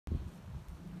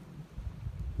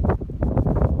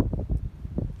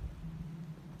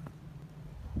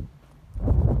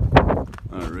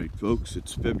Folks,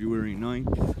 it's February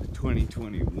 9th,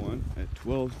 2021 at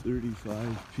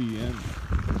 12:35 p.m.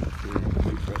 here in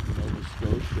Cape Breton, Nova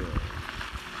Scotia.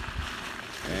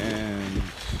 And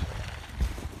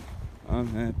I'm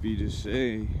happy to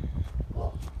say,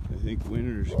 I think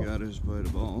winter's got us by the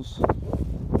balls.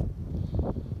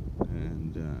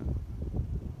 And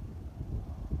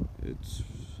it's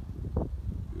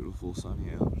beautiful,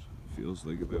 sunny out. Feels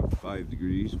like about 5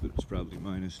 degrees, but it's probably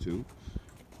 -2.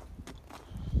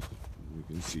 You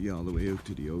can see all the way out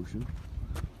to the ocean.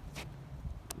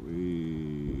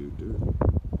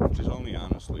 Which is only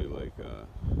honestly like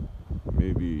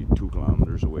maybe 2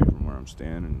 kilometers away from where I'm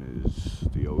standing is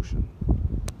the ocean.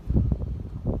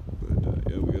 But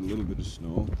yeah, we got a little bit of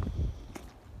snow.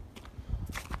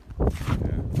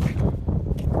 Yeah.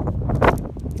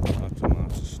 Lots and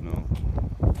lots of snow.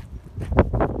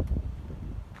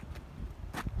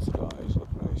 Skies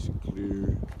look nice and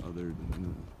clear, other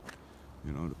than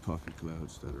the puffy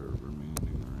clouds that are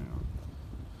remaining around.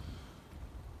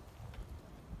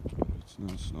 It's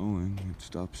not snowing, it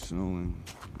stopped snowing.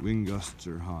 Wind gusts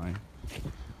are high.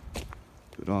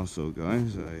 But also,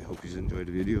 guys, I hope you enjoyed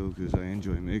the video, because I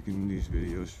enjoy making these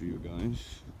videos for you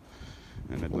guys.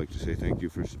 And I'd like to say thank you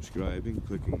for subscribing,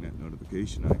 clicking that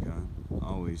notification icon.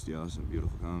 Always the awesome,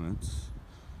 beautiful comments.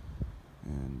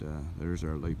 And there's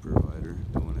our light provider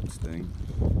doing its thing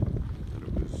that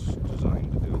it was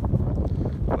designed to do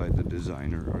by the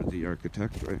designer or the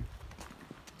architect, right?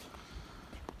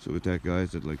 So with that,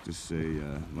 guys, I'd like to say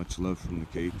much love from the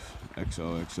Cape.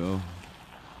 XOXO.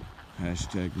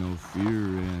 #no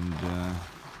fear, and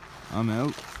I'm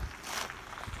out.